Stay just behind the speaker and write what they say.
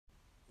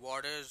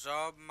What is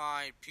up,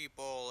 my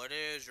people? It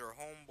is your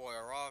homeboy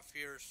Araf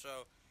here.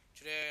 So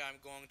today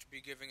I'm going to be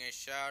giving a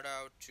shout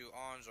out to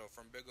NZO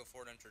from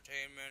BiggAford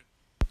Entertainment.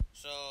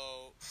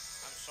 So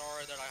I'm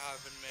sorry that I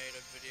haven't made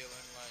a video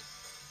in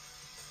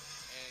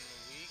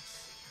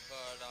weeks,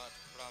 but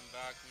I'm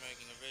back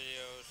making a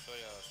video. So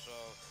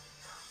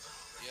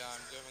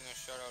I'm giving a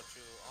shout out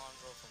to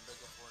NZO from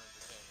BiggAford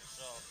Entertainment.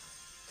 So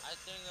I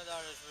think that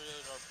his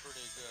videos are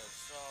pretty good.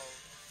 So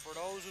for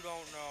those who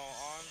don't know,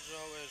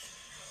 NZO is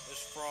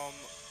from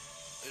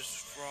a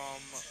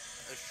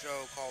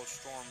show called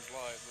Storm's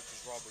Live, which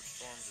is Robert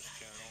Storm's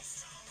channel.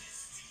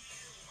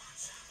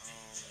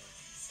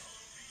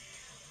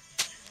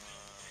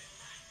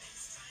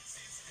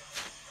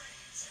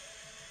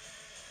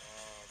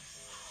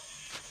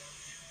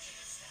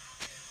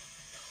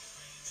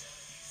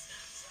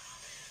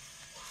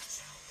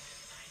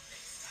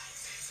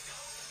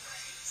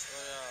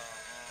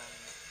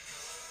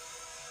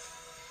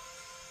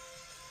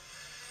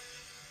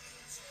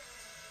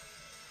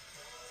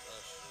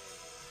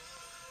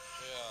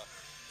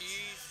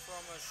 He's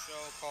from a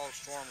show called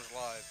Storm's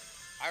Live.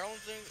 I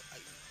don't think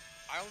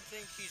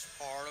he's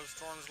part of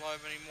Storm's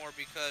Live anymore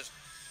because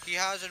he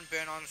hasn't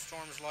been on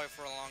Storm's Live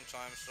for a long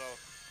time. So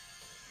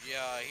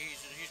yeah,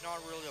 he's not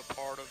really a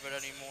part of it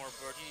anymore,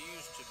 but he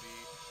used to be.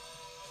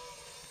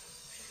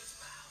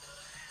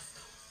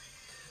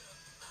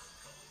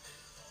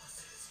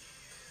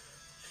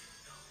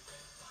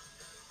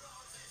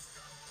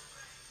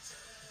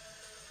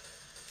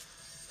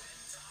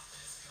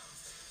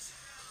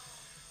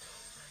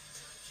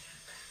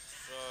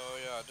 So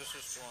yeah, this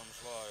is Storm's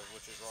Live,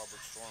 which is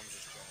Robert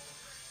Storm's channel.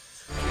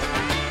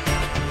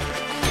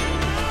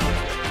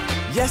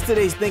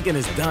 Yesterday's thinking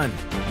is done.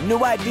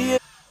 New idea.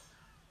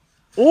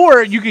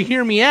 Or you could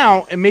hear me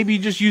out and maybe you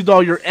just used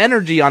all your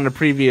energy on the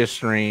previous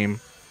stream.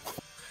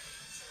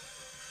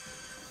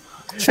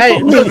 Hey,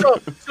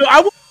 so I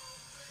will.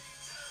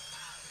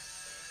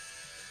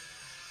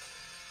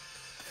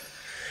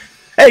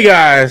 Hey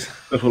guys,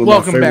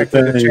 welcome back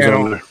to the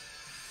channel.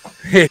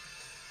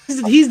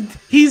 he's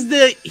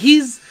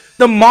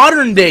the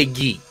modern day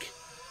geek.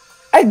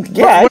 I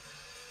guess.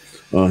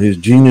 His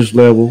genius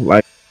level,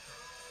 like.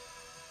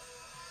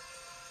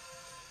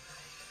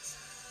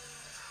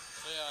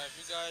 So yeah, if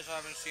you guys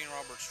haven't seen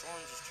Robert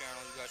Storm's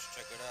channel, you guys should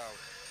check it out.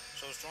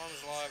 So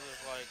Storm's Live is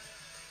like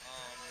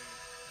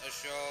a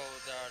show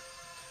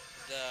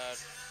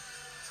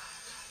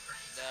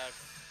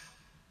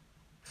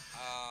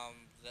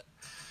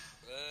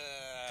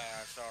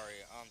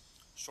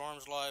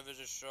Storm's Live is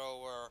a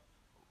show where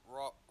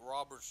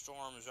Robert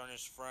Storms and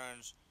his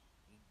friends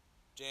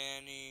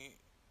Danny,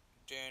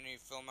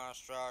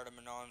 Filmmaster Adam,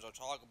 and NZO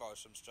talk about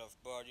some stuff,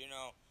 but you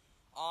know,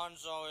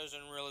 NZO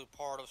isn't really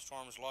part of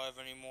Storm's Live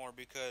anymore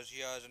because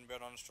he hasn't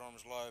been on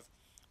Storm's Live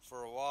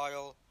for a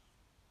while.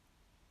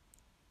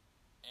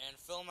 And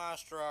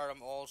Filmmaster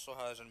Adam also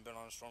hasn't been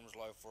on Storm's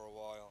Live for a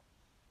while.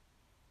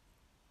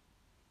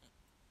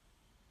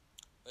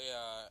 But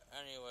yeah,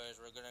 anyways,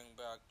 we're getting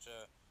back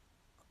to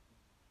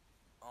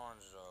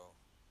NZO.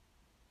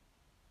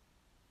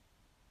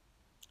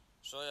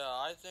 So yeah,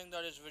 I think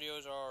that his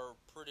videos are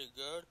pretty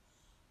good.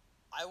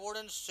 I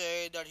wouldn't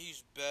say that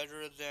he's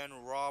better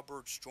than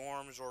Robert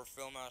Storms or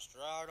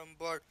Filmmaster Adam,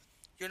 but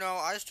you know,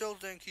 I still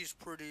think he's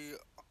pretty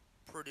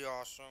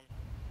awesome.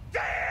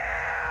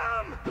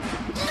 Damn!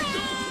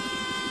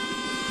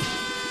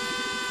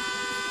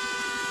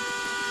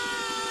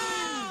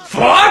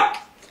 Fuck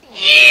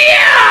yeah!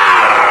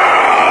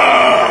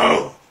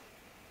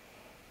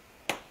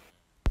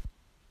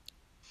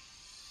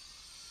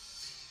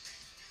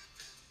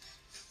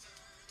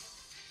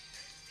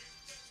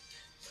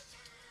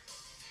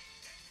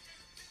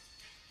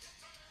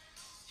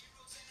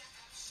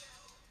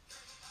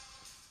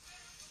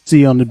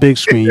 See on the big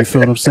screen, you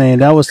feel what I'm saying?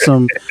 That was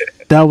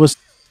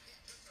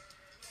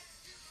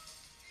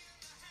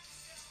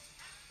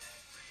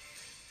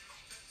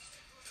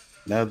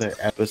Another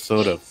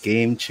episode of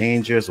Game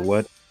Changers.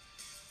 What?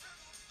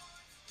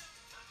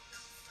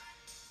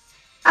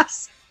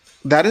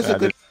 That is a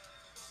good.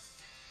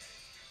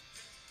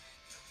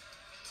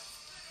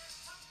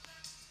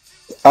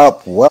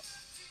 Up well.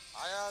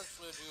 I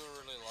actually do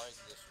really like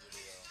this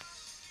video.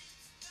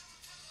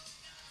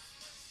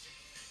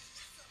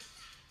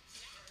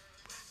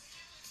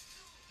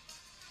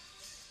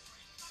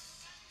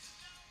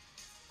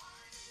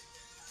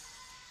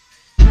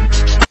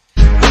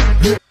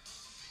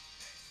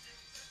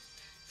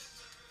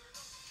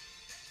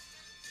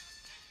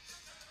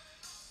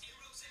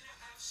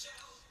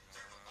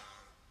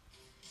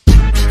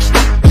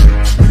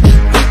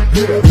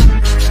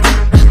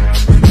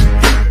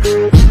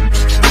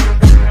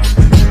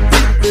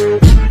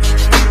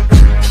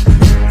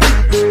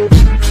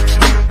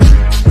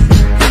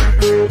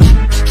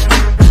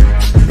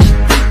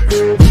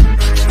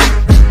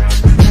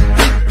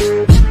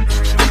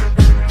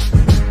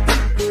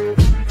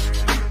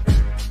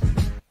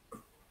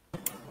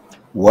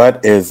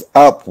 What is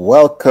up?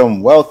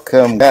 Welcome,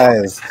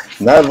 guys.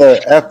 Another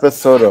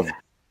episode of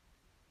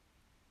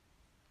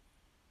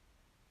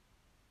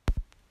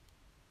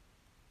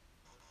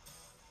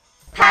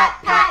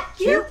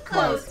Cute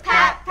clothes,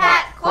 pat,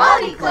 pat.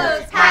 Quality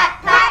clothes,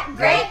 pat, pat.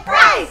 Great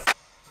price.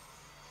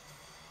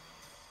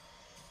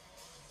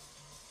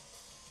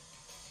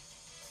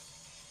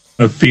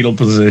 A fetal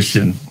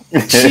position.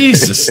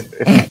 Jesus.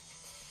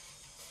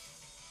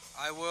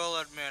 I will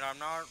admit, I'm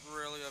not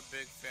really a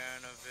big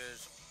fan of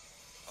his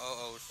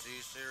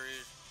OOC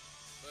series,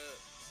 but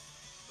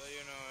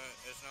you know,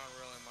 it's not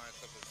really my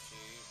cup of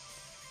tea.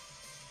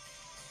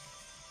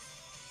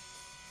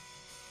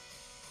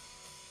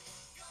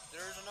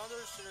 There's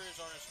another series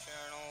on his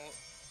channel.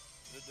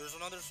 There's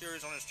another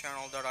series on his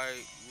channel that I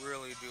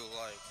really do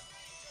like.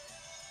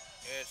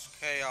 It's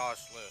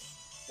Chaos List.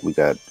 We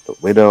got the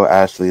Widow.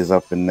 Ashley is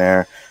up in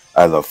there.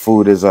 The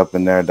Food is up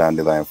in there.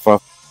 Dandelion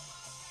Fuff.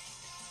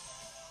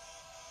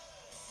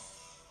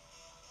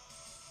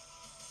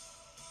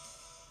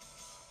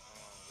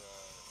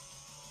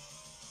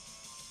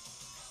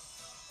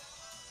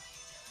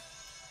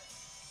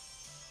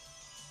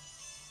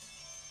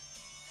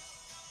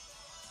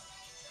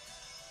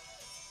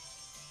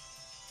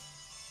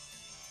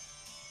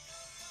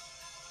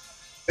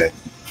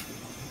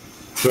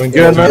 Doing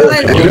good, man.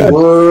 Good.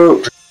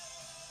 Woo.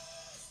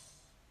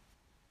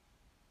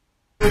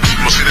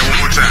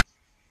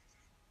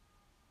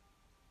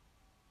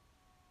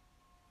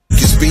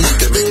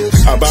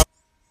 About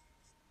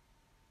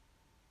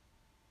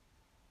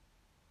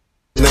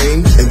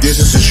name, and this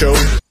is the show.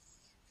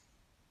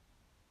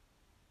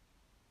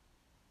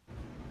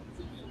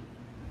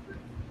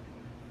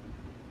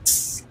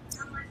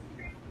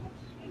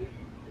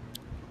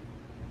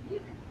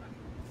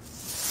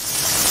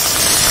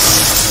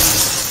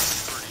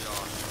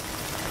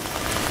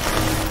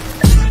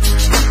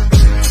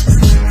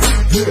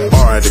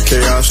 Alright, the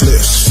Chaos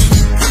List.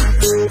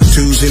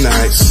 Tuesday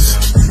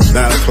nights,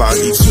 9 o'clock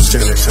Eastern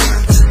Standard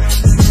Time.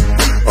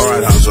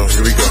 Alright, Hanzo,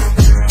 here we go.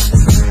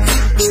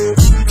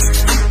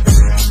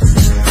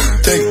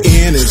 Take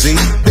N and Z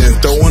and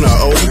throw in a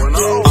O.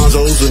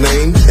 Hanzo's the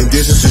name, and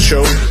this is the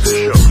show.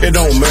 It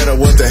don't matter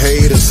what the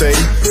haters say,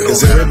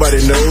 cause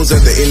everybody knows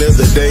at the end of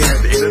the day,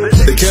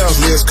 the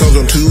Chaos List comes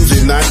on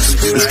Tuesday nights.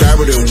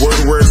 Describe it in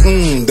word,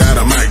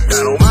 dynamite.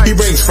 He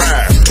brings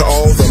fire to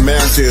all the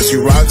masses. He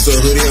rocks a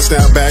hoodie, a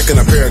snapback,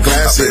 and a pair of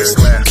glasses.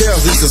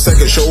 Chaos List is the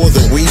second show of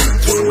the week.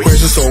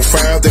 Questions so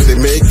fire that they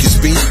make you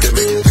speak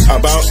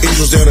about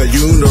issues that are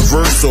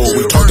universal.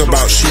 We talk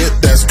about shit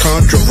that's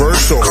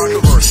controversial.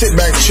 Sit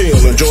back, chill,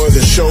 enjoy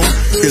the show.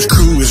 His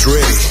crew is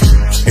ready,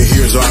 and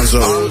here's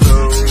Hanzo.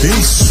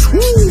 Peace.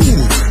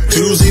 Woo!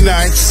 Tuesday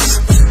nights,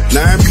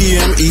 9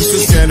 p.m. Eastern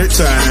Standard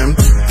Time.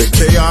 The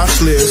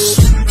Chaos List.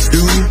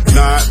 Do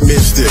not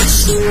miss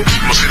this. I'm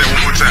gonna say that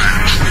one more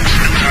time.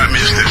 Do not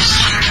miss this.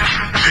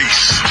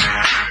 Peace.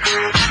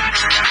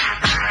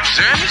 Is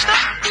there any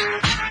stuff?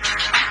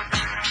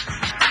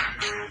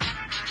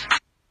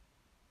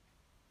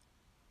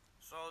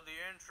 So the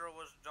intro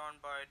was done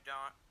by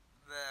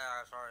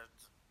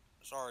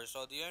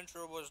So the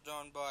intro was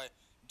done by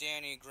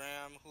Danny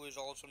Graham, who is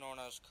also known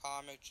as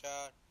Comic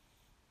Chat.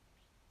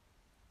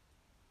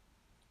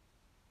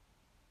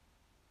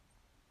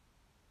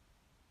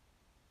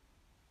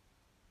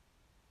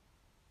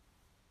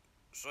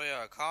 So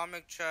yeah,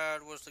 Comic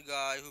Chad was the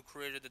guy who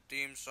created the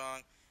theme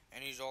song,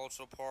 and he's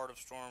also part of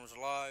Storm's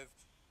Live.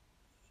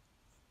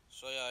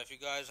 So yeah, if you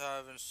guys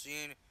haven't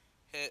seen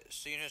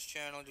his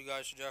channel, you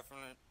guys should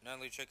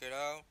definitely check it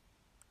out.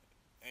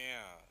 And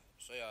yeah,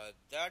 so yeah,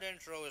 that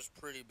intro is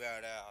pretty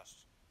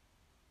badass.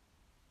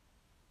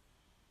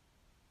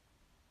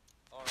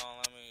 Hold on,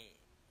 let me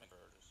make sure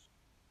this.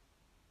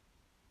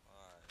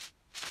 Alright.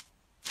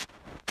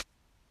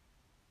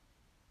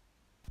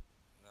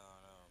 No,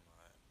 never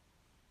mind.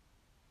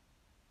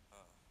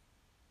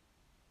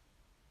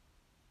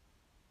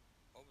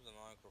 Hope the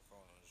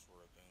microphone is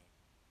working.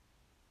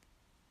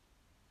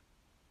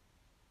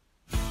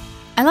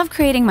 I love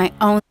creating my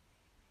own.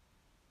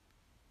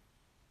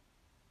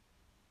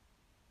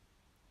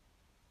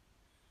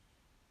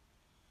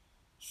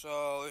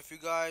 So, if you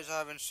guys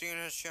haven't seen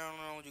his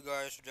channel, you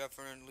guys should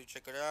definitely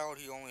check it out.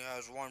 He only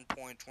has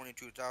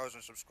 1.22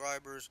 thousand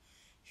subscribers.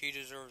 He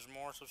deserves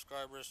more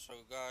subscribers, so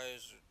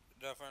guys,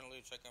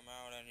 definitely check him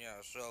out. And yeah,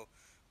 so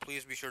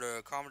please be sure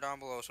to comment down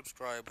below,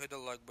 subscribe, hit the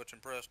like button,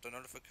 press the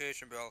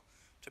notification bell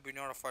to be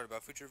notified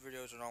about future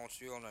videos, and I'll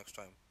see you all next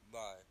time.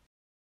 Bye.